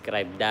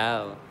subscribe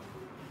daw.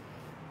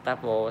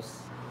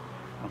 Tapos,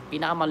 ang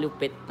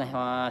pinakamalupit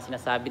na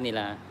sinasabi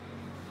nila,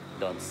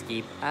 don't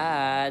skip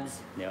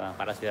ads. Di ba?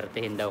 Para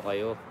swertehin daw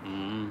kayo.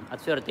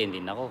 At swertehin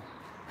din ako.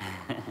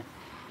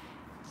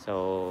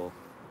 So,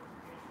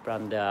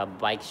 from the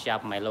bike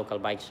shop, my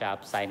local bike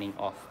shop, signing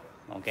off.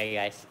 Okay,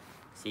 guys?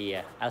 See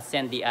ya. I'll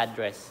send the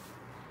address.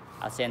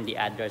 I'll send the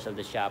address of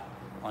the shop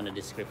on the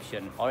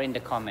description or in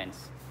the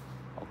comments.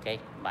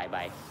 Okay?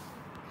 Bye-bye.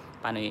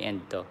 Paano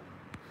i-end to?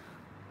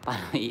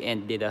 Paano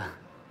i-end dito?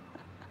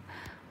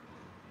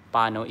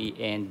 Paano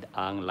i-end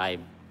ang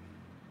live?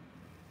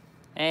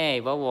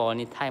 宝宝，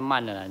你太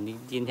慢了，你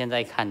今天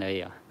在看而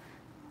已啊。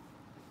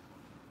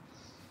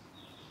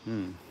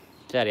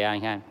这里啊，你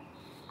看。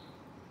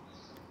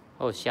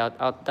shout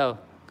out daw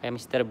kay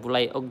Mr.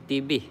 Bulay Og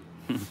TV.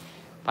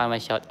 Paano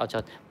shout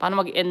out?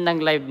 Paano mag-end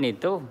ng live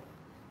nito?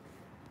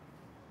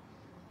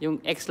 Yung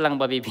X lang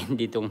ba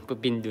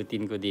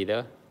pipindutin ko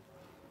dito?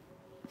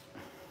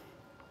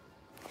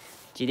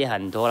 今天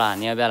很多啦，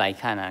你要不要来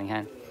看啊？你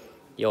看，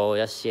有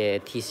要写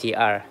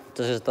TCR，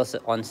 这是都是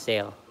on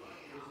sale。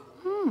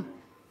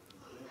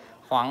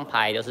黄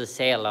牌都是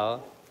sale 哦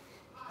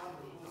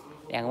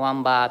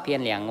，28000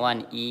变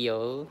21000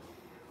哦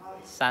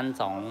，3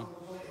种。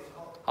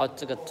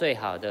这个最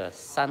好的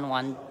3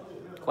万，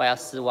快要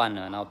4万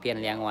了，然后变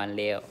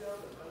26000。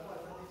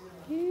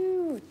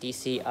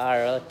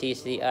TCR 哦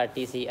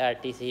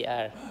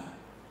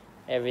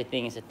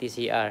 ，TCR，everything is a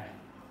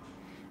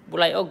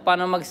TCR。Bulay Og,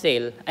 paano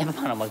mag-sale? Ay,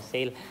 paano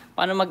mag-sale?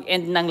 Paano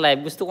mag-end ng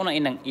live? Gusto ko na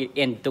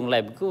i-end tong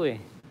live ko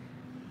eh.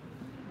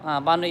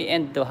 Paano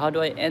i-end to? How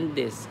do I end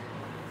this?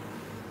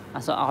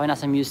 So ako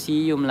nasa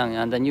museum lang,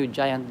 the new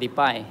giant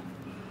Dipay.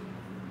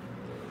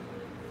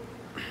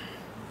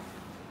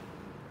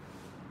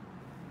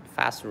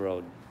 Fast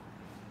road.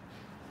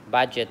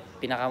 Budget,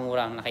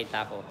 pinakamurang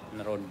nakita ko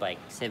na road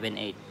bike,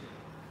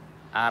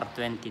 7.8.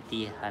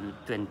 R20T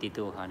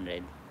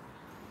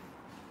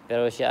 2200.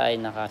 Pero siya ay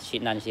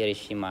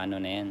non-series Shimano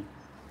na yan.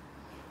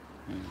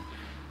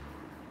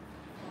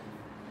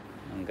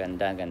 Ang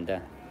ganda,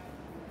 ganda.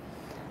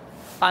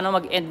 Paano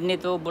mag-end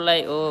nito,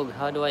 Bulay Og?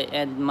 How do I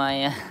end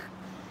my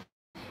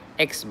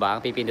X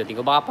ba? Pipindutin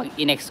ko. Baka pag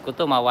in-X ko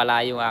to,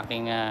 mawala yung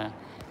aking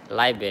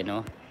live eh,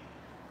 no?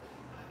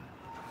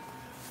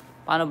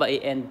 Paano ba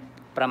i-end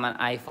from an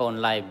iPhone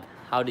live?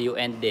 How do you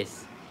end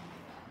this?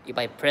 If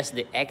I press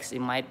the X,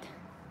 it might...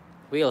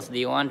 Wheels, do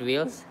you want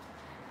wheels?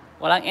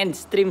 Walang end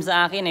stream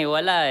sa akin eh,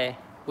 wala eh.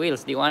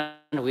 Wheels, do you want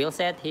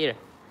Wheelset? Here.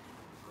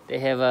 They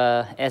have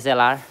a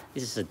SLR.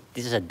 This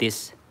is a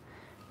disc.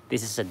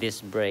 This is a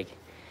disc brake.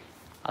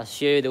 I'll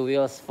show you the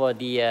wheels for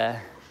the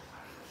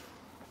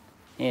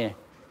here.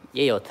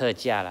 也有特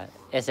价了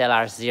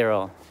SLR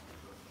 0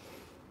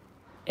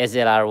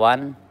 SLR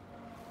 1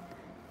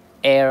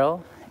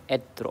 Aero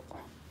Etro.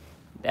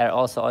 They're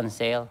also on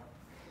sale.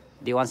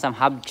 Do you want some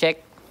hub check?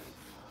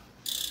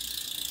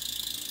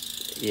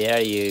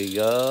 There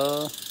you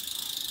go.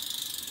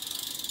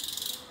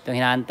 Itong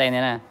hinahantay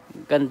nila.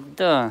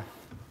 Ganito.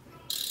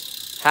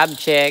 Hub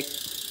check.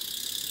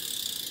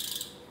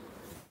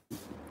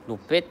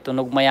 Lupit.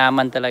 Tunog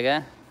mayaman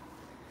talaga.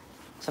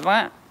 Sa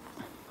mga.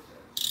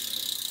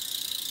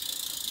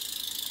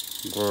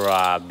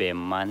 Grabe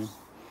man.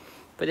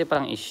 Pwede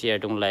parang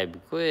i-share tong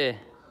live ko eh.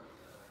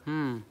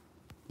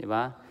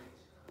 Diba?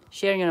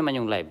 Share nyo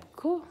naman yung live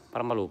ko.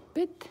 Para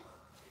malupit.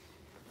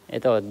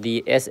 Ito,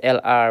 the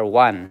SLR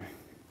 1.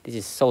 This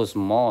is so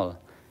small.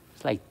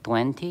 It's like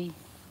 20.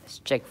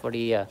 Let's check for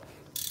the...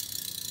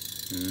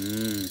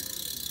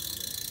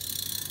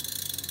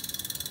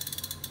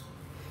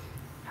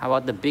 How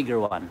about the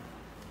bigger one?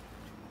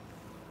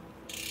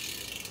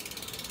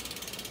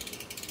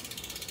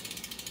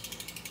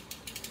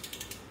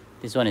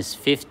 This one is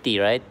 50,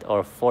 right?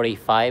 Or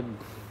 45.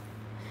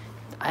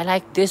 I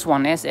like this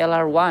one,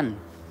 SLR1.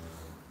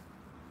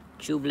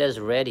 Tubeless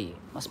ready.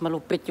 Mas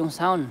malupit yung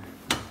sound.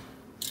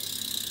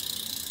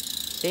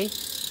 See?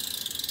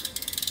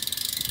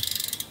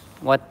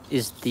 What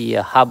is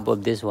the hub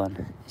of this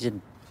one? Is it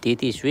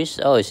DT Swiss?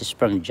 Oh, this is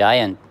from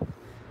Giant.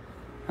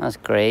 That's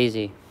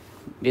crazy.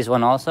 This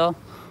one also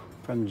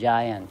from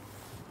Giant.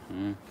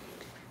 You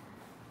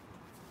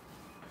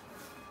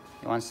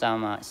want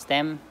some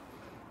stem?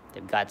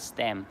 They've got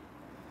stem.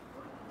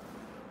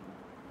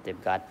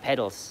 They've got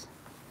pedals.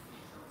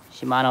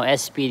 Shimano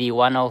SPD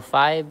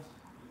 105,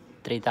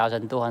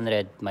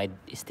 3,200.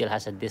 It still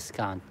has a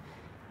discount.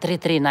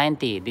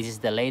 3,390. This is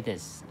the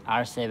latest.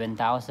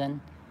 R7000.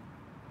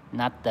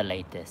 Not the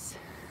latest.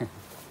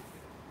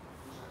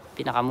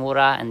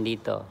 Pinakamura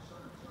andito.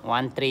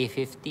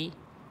 1,350.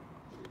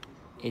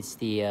 It's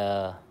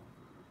the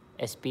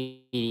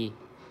SPD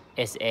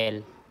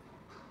SL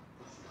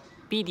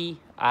PD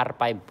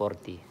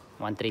R540.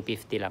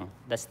 1,350 lang.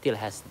 That still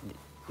has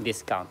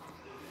discount.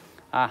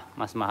 Ah,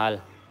 mas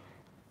mahal.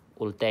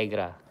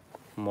 Ultegra,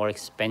 more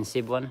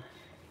expensive one.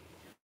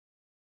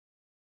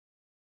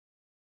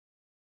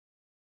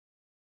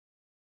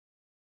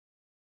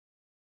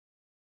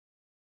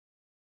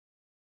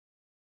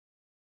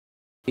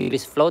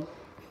 Degrees float,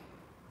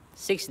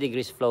 6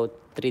 degrees float,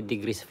 3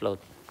 degrees float.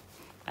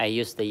 I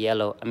use the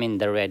yellow,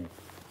 the red.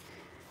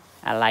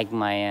 I like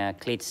my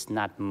cleats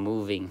not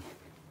moving.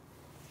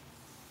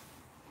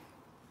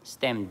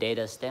 Stem,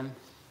 data stem.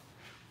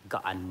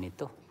 Gaan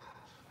nito.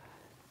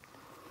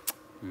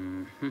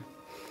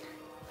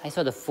 I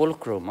saw the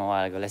fulcrum a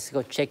while ago. Let's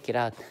go check it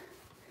out.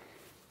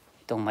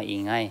 Itong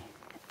maingay.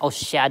 Oh,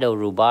 shadow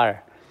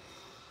rubar.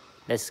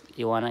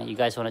 You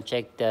guys wanna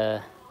check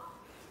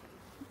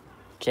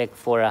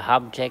for a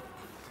hub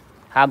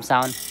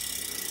sound?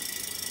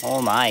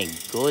 Oh my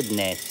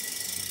goodness.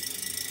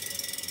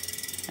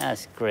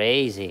 That's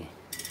crazy.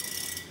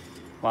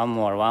 One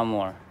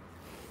more.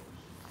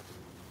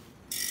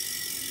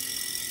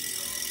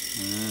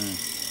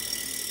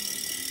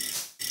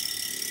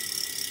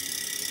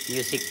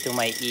 Music to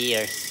my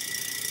ears.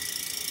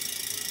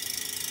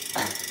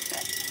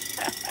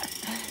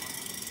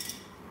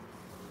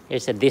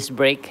 Here's a disc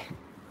brake.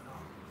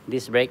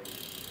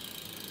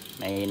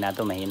 Mahina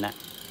to, mahina.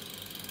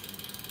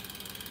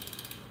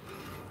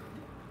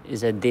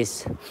 Is a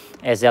disc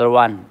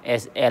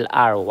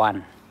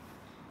SLR1.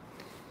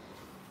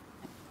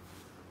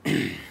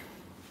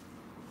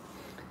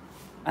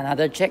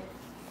 Another check.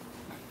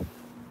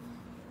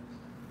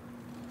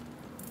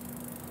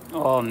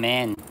 Oh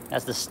man,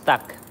 that's the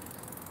stock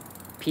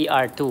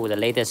PR2, the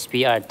latest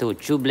PR2,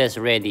 tubeless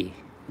ready,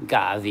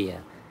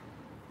 Gavia.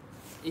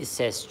 It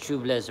says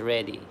tubeless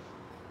ready.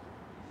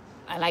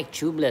 I like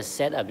tubeless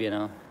setup,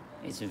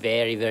 It's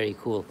very, very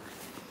cool.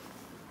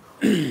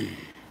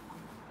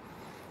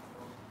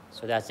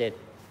 So that's it.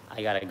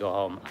 I gotta go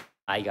home.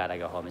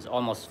 It's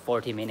almost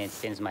 40 minutes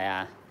since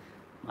my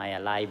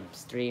live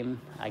stream.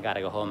 I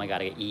gotta go home. I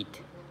gotta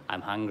eat.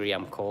 I'm hungry.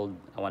 I'm cold.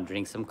 I want to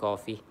drink some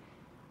coffee.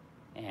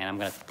 And I'm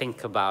gonna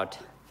think about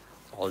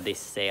all these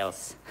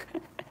sales.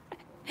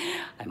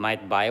 I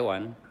might buy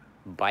one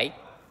bike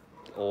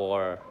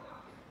or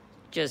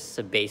just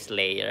a base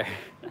layer.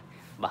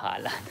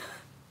 Bahala.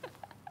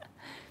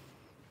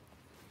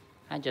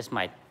 I just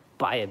might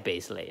buy a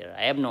base layer.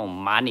 I have no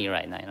money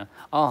right now,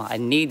 Oh, I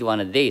need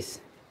one of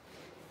these.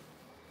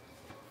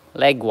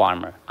 Leg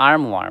warmer,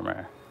 arm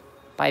warmer.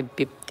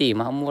 550,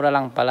 mura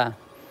lang pala.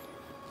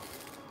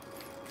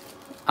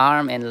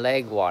 Arm and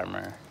leg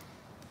warmer.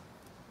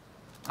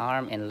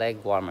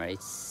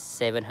 It's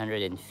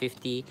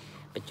 750,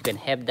 but you can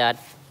have that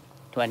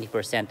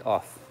 20%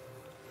 off.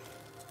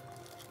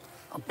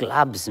 Oh,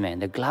 gloves, man.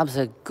 The gloves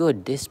are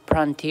good. This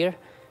Frontier,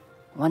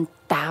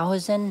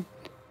 1,000.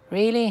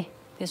 Really?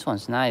 This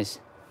one's nice.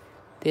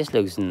 This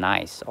looks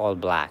nice, all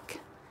black.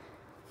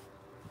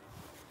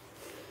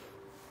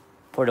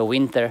 For the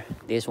winter,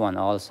 this one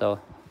also.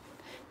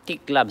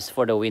 Thick gloves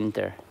for the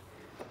winter.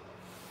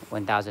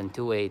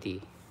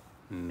 1,280.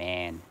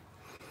 Man.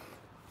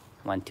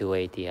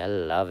 1,280. I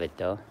love it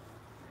though.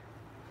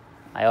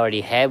 I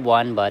already have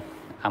one, but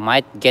I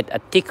might get a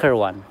thicker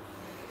one.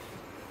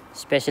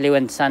 Especially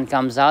when the sun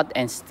comes out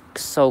and it's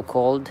so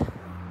cold.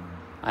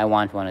 I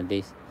want one of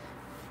these.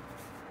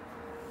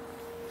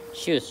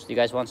 Shoes. You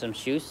guys want some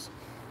shoes?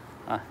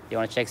 You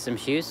want to check some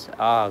shoes?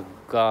 Oh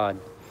God.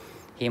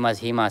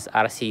 Himas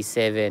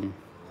RC7.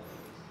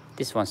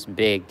 This one's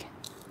big.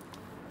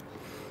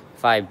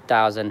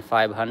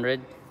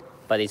 5,500,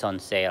 but it's on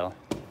sale.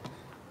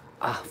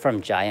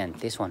 From Giant.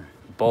 This one.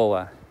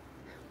 Boa.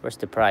 Where's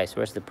the price?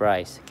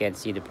 Can't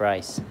see the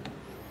price.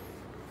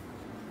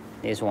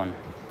 This one.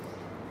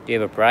 Do you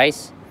have a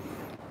price?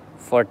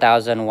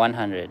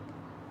 4,100.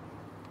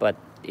 But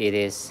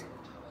it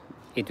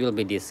will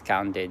be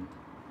discounted.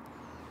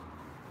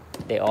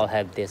 They all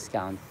have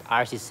discount.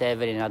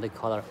 RC7 in another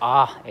color.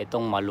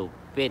 Itong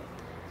malupit.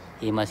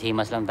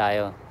 Himas lang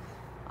tayo.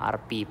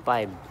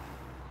 RP5.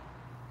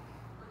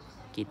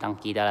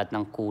 Kitang-kita lahat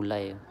ng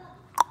kulay.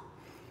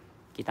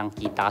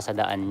 Kitang-kita sa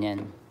daan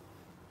yan.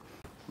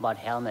 About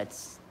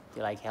helmets. Do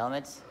you like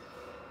helmets?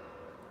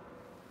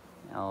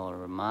 Oh,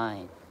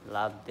 mine.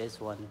 Love this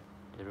one.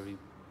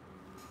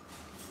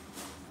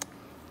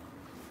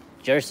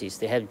 Jerseys.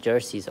 They have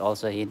jerseys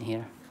also in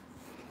here.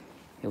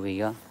 Here we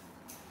go.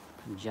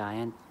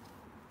 Giant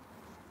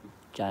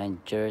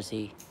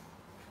jersey.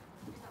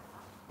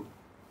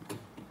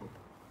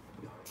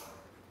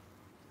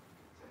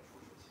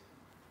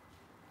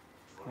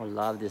 I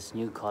love this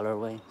new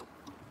colorway.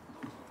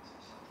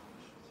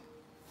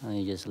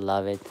 I just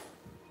love it.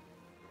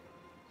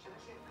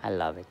 I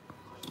love it.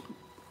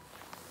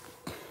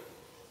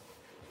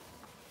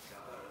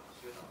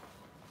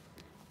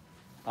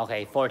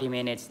 Okay, 40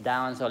 minutes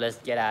down, so let's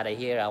get out of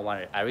here.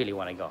 I really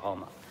want to go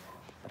home.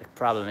 But the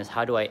problem is,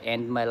 how do I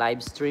end my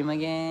live stream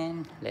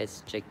again?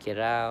 Let's check it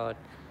out.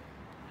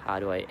 How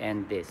do I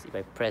end this? If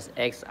I press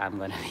X, I'm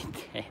gonna be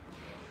dead.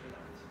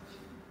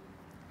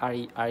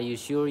 Are you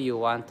sure you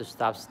want to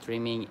stop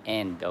streaming?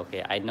 End.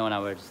 Okay, I know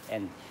now where to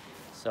end.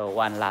 So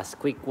one last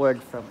quick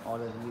word from all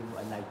of you.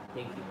 I'd like to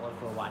thank you all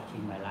for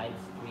watching my live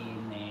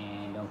stream,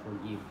 and don't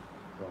forget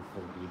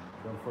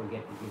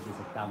to give this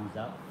a thumbs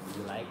up if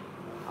you like.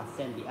 I'll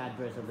send the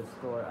address of the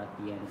store at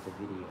the end of the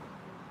video,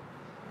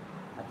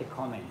 at the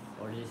comments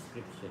or the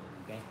description.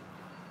 Okay,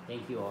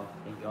 thank you all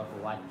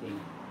for watching.